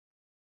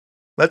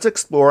Let's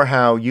explore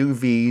how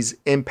UVs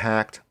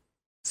impact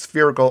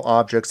spherical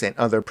objects and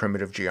other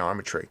primitive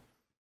geometry.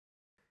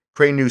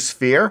 Create a new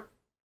sphere.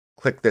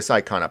 Click this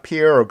icon up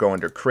here or go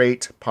under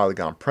Create,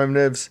 Polygon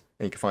Primitives,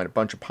 and you can find a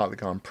bunch of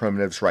polygon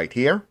primitives right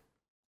here.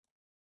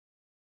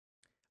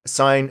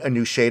 Assign a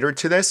new shader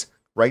to this.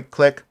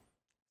 Right-click,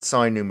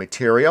 assign new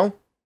material,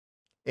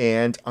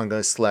 and I'm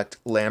going to select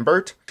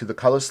Lambert to the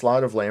color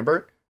slot of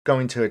Lambert.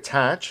 Going to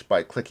attach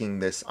by clicking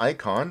this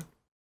icon.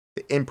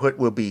 The input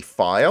will be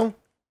File,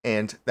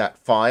 and that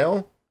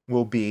file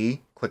will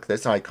be, click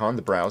this icon,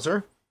 the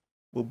browser,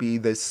 will be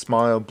this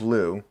Smile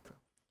Blue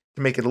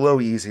to make it a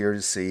little easier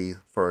to see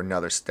for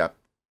another step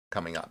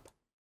coming up.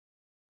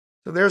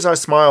 So there's our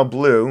Smile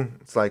Blue.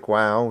 It's like,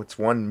 wow, it's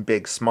one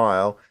big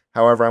smile.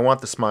 However, I want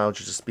the smile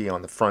to just be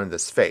on the front of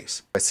this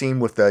face. As seen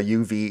with the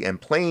UV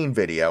and plane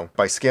video,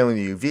 by scaling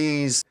the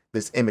UVs,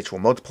 this image will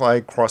multiply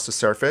across the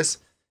surface.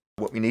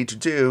 What we need to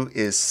do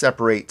is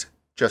separate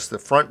just the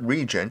front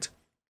region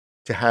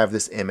to have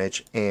this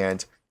image,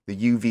 and the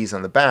UVs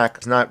on the back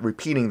is not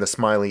repeating the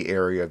smiley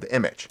area of the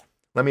image.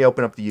 Let me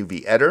open up the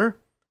UV editor,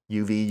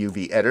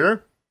 UV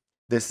editor.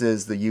 This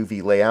is the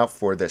UV layout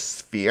for this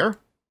sphere.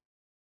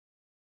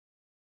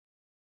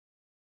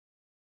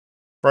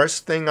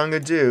 First thing I'm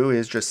going to do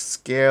is just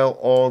scale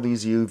all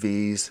these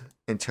UVs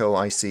until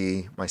I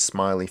see my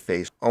smiley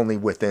face only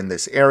within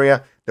this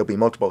area. There'll be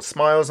multiple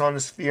smiles on the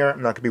sphere.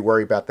 I'm not going to be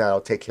worried about that.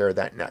 I'll take care of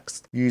that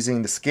next.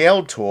 Using the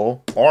scale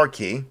tool, R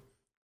key,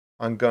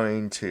 I'm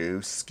going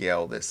to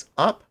scale this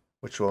up,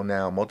 which will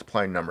now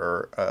multiply the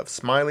number of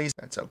smileys.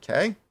 That's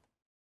okay.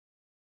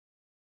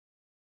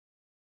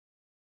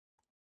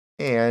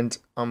 And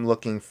I'm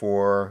looking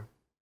for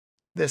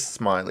this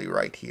smiley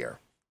right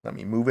here. Let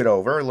me move it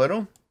over a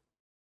little.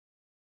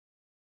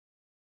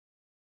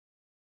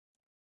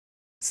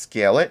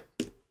 Scale it,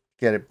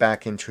 get it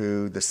back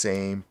into the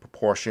same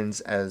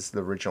proportions as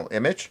the original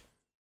image.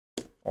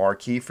 R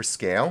key for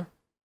scale.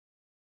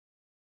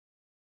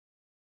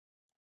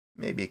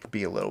 Maybe it could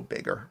be a little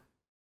bigger.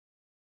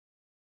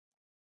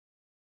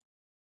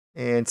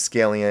 And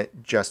scaling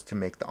it just to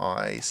make the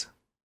eyes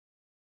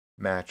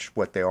match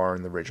what they are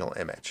in the original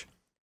image.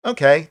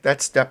 Okay,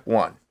 that's step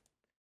one.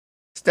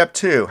 Step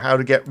two, how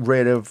to get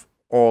rid of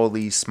all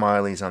these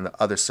smileys on the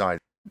other side.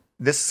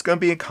 This is going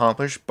to be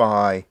accomplished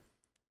by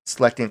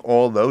selecting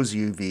all those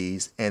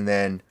UVs and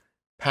then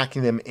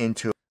packing them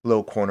into a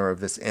little corner of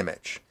this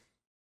image.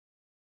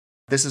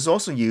 This is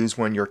also used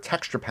when you're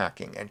texture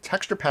packing, and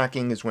texture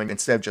packing is when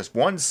instead of just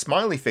one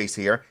smiley face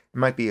here, it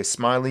might be a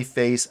smiley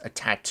face, a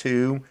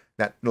tattoo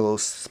that little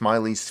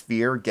smiley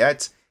sphere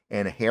gets,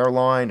 and a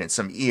hairline and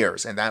some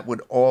ears, and that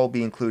would all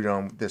be included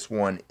on this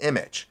one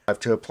image. I have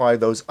to apply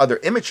those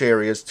other image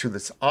areas to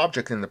this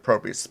object in the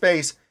appropriate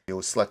space.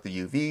 You'll select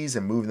the UVs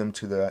and move them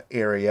to the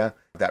area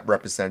that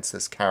represents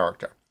this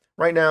character.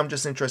 Right now, I'm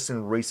just interested in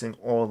erasing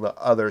all the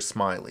other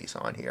smileys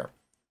on here.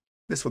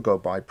 This will go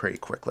by pretty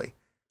quickly.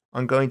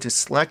 I'm going to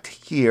select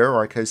here,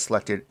 or I could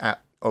select it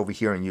over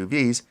here in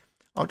UVs.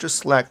 I'll just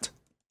select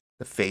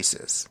the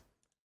faces.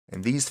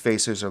 And these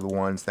faces are the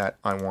ones that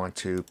I want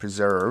to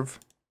preserve.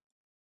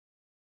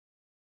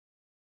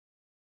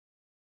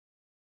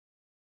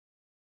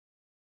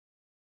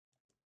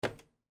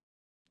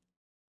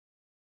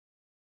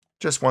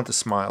 Just want the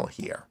smile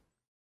here.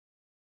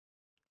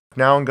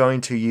 Now I'm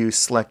going to use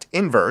select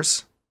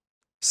inverse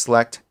to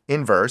select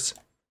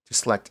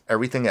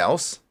everything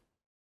else.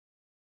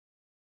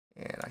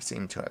 And I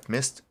seem to have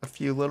missed a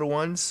few little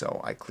ones, so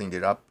I cleaned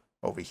it up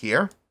over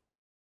here.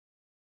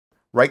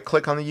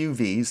 Right-click on the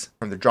UVs.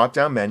 From the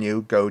drop-down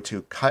menu, go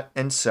to Cut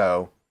and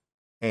Sew,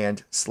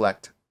 and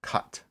select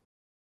Cut.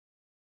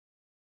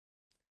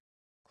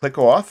 Click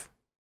off,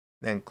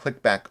 then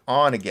click back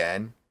on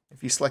again.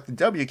 If you select the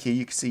W key,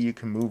 you can see you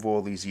can move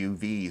all these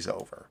UVs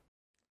over.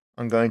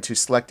 I'm going to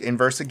select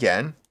inverse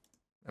again.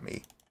 Let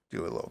me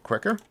do it a little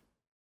quicker.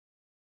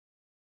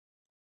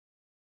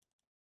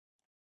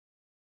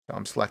 So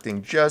I'm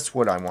selecting just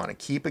what I want to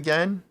keep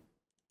again.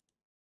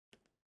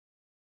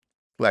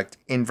 Select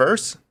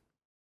inverse.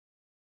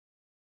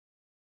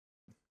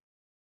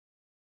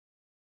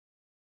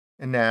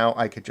 And now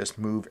I could just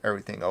move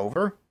everything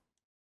over.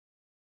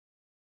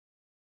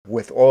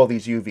 With all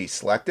these UVs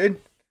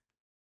selected,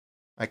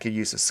 I could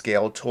use a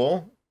scale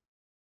tool.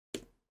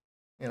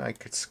 And I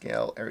could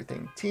scale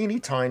everything teeny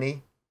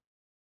tiny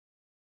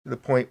to the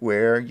point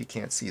where you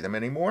can't see them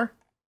anymore.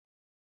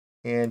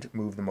 And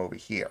move them over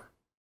here.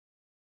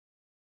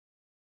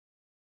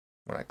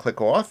 When I click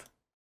off,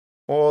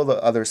 all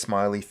the other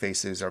smiley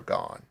faces are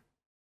gone.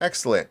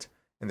 Excellent.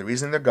 And the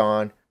reason they're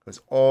gone is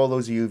all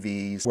those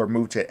UVs were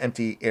moved to an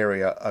empty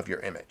area of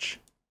your image.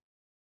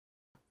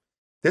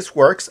 This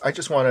works. I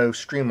just want to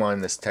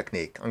streamline this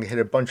technique. I'm going to hit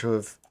a bunch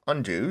of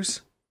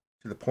undos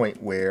to the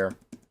point where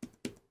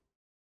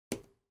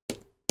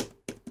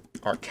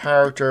our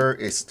character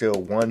is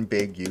still one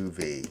big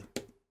UV.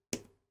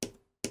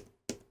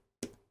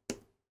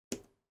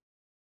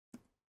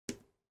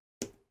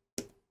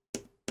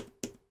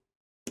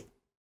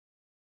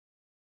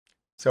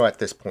 So at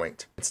this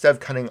point, instead of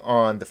cutting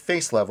on the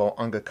face level,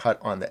 I'm going to cut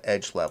on the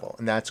edge level.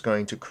 And that's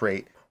going to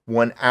create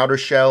one outer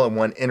shell and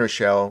one inner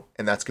shell,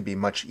 and that's going to be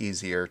much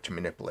easier to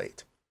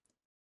manipulate.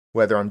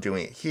 Whether I'm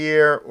doing it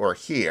here or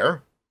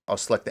here, I'll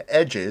select the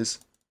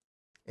edges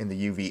in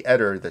the UV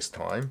editor this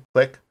time.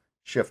 Click,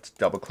 shift,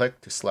 double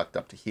click to select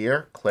up to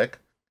here. Click,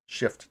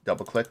 shift,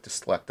 double click to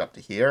select up to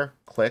here.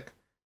 Click,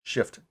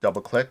 shift,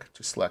 double click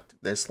to select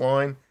this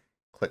line.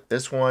 Click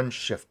this one,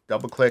 shift,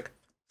 double click,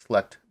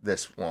 select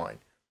this line.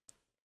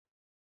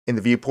 In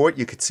the viewport,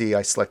 you can see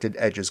I selected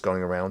edges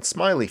going around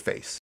smiley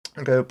face.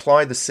 I'm going to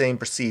apply the same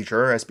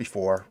procedure as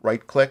before.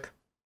 Right click,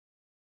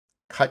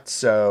 cut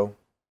so,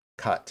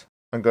 cut.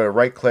 I'm going to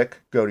right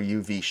click, go to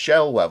UV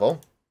shell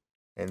level,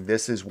 and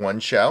this is one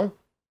shell,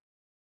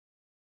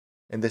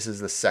 and this is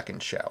the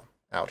second shell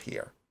out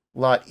here. A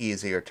lot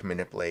easier to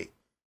manipulate.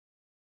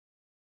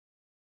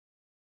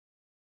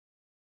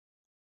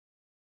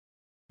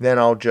 Then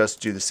I'll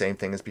just do the same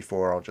thing as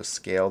before. I'll just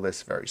scale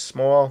this very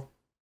small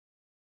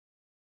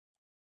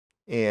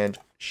and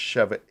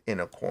shove it in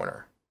a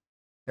corner.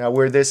 Now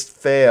where this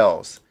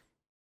fails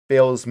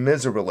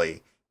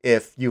miserably,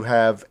 if you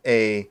have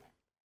a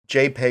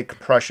JPEG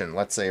compression,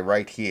 let's say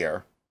right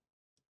here,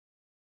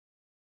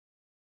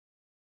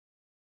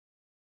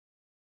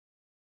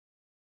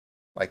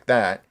 like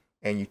that,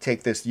 and you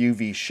take this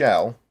UV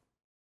shell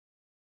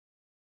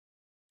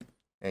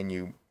and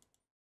you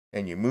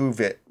move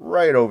it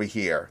right over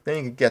here, then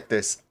you can get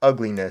this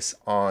ugliness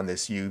on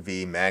this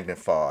UV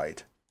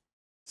magnified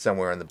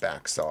somewhere on the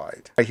back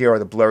side. Right here are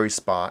the blurry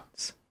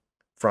spots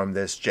from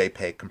this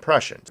JPEG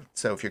compression.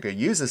 So if you're going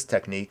to use this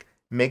technique,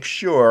 make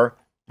sure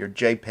your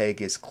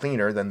JPEG is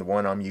cleaner than the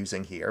one I'm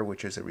using here,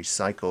 which is a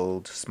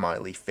recycled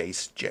smiley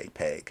face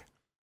JPEG.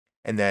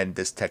 And then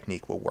this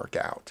technique will work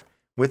out.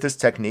 With this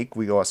technique,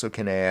 we also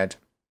can add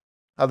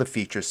other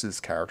features to this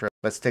character.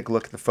 Let's take a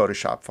look at the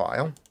Photoshop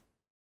file.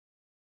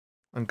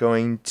 I'm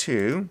going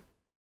to,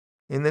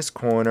 in this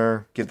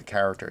corner, give the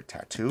character a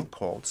tattoo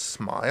called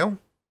Smile.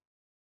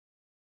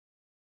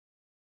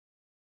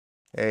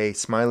 Hey,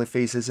 smiley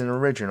face isn't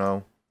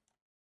original,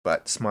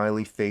 but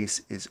smiley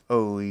face is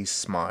always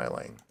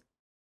smiling.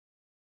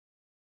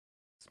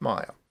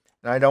 Smile.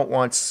 And I don't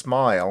want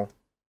smile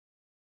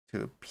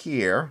to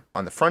appear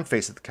on the front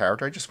face of the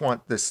character. I just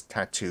want this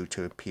tattoo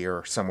to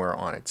appear somewhere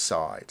on its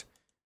side.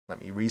 Let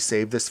me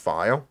resave this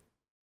file.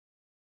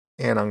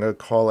 And I'm going to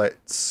call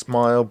it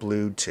Smile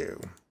Blue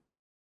 2.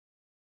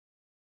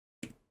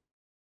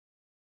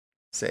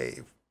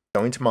 Save.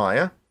 Going to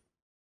Maya.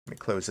 Let me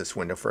close this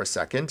window for a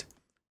second.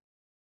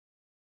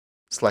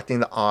 Selecting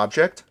the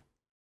object.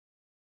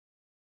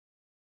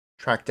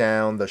 Track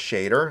down the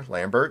shader,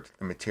 Lambert,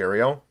 the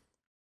material.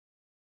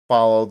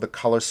 Follow the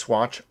color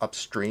swatch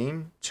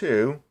upstream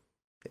to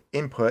the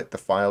input, the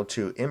file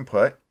to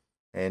input.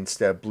 And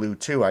instead of blue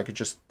 2, I could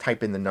just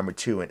type in the number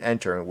 2 and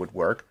enter and it would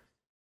work.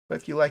 But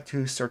if you like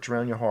to search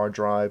around your hard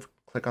drive,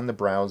 click on the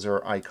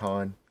browser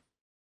icon,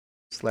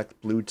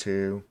 select blue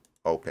 2,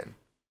 open.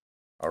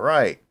 All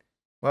right.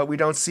 Well, we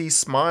don't see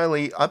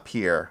smiley up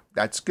here.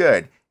 That's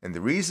good. And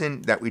the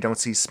reason that we don't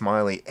see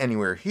smiley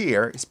anywhere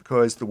here is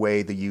because the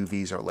way the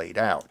UVs are laid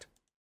out.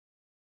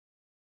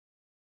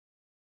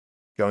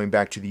 Going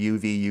back to the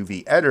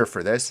UV editor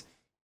for this,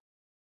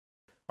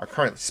 our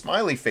current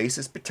smiley face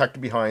is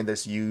protected behind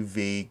this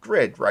UV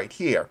grid right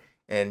here.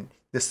 And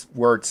this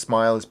word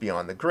smile is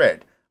beyond the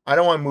grid. I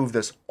don't want to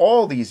move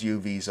all these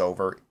UVs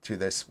over to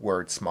this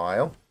word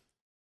smile.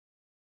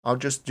 I'll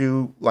just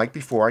do like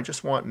before. I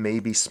just want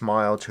maybe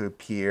smile to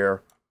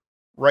appear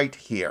right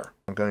here.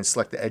 I'm going to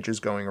select the edges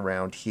going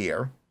around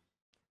here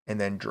and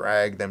then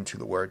drag them to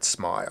the word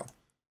smile.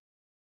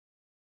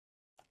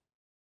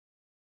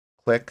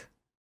 Click,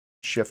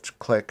 shift,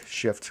 click,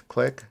 shift,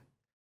 click,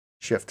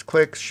 shift,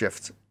 click,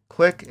 shift,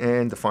 click,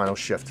 and the final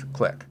shift,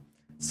 click.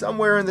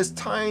 Somewhere in this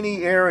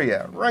tiny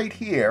area right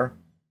here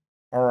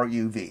are our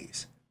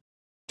UVs.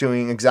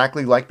 Doing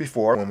exactly like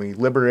before when we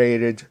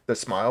liberated the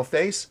smile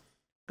face.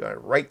 Go to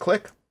right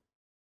click,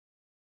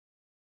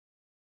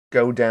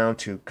 go down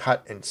to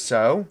cut and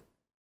sew,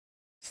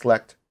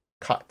 select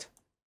cut.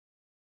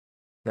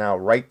 Now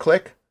right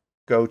click,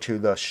 go to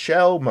the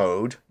shell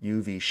mode,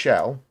 UV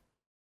shell,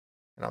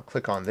 and I'll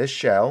click on this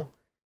shell.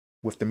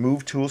 With the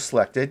move tool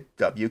selected,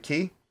 W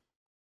key,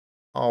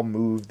 I'll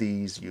move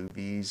these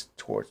UVs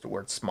towards the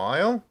word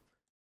smile.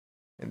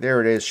 And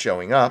there it is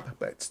showing up,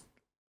 but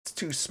it's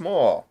too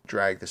small.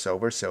 Drag this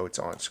over so it's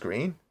on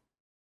screen.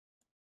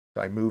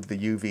 So I move the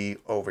UV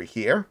over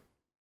here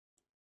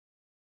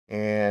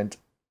and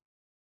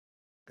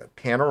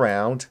pan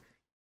around.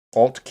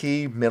 Alt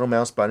key, middle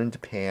mouse button to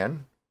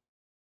pan.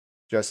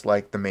 Just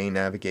like the main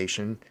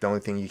navigation. The only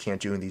thing you can't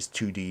do in these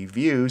 2D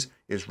views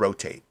is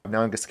rotate. Now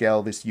I'm going to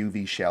scale this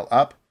UV shell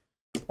up.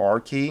 R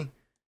key,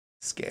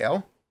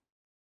 scale.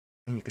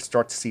 And you can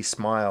start to see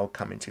smile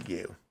come into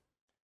view.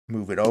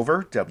 Move it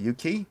over, W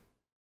key.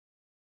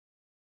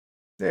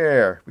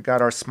 There, we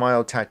got our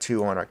smile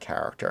tattoo on our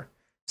character.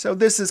 So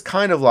this is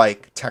kind of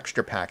like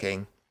texture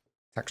packing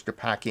Texture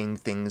packing,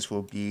 things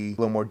will be a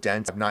little more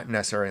dense, not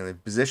necessarily in the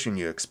position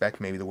you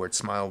expect. Maybe the word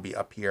smile will be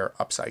up here,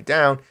 upside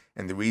down.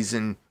 And the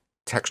reason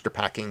texture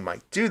packing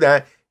might do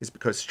that is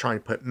because it's trying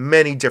to put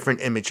many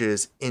different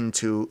images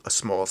into a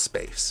small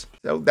space.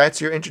 So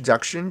that's your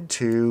introduction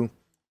to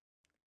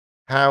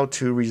how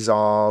to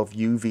resolve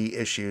UV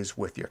issues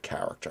with your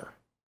character.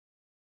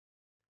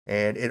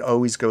 And it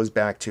always goes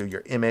back to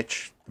your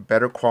image. The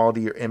better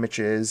quality your image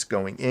is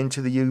going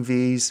into the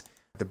UVs,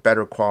 the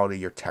better quality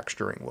your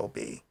texturing will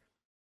be.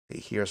 See,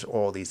 here's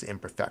all these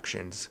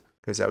imperfections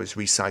because I was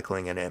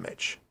recycling an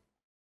image.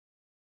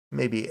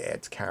 Maybe it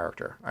adds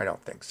character. I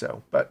don't think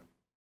so, but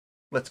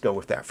let's go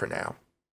with that for now.